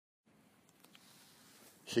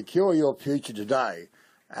Secure your future today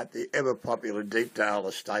at the ever-popular Deepdale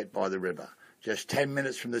estate by the river. Just 10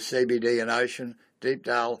 minutes from the CBD and ocean,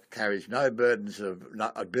 Deepdale carries no burdens of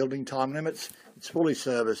building time limits. It's fully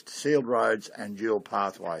serviced, sealed roads and dual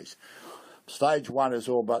pathways. Stage 1 is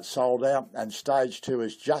all but sold out and Stage 2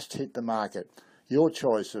 has just hit the market. Your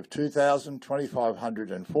choice of 2,000, 2,500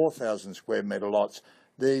 and 4,000 square metre lots.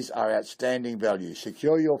 These are outstanding value.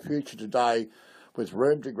 Secure your future today with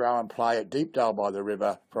room to grow and play at Deepdale by the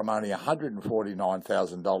river from only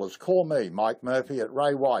 $149,000. Call me, Mike Murphy, at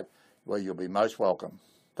Ray White, where you'll be most welcome.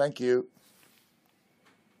 Thank you.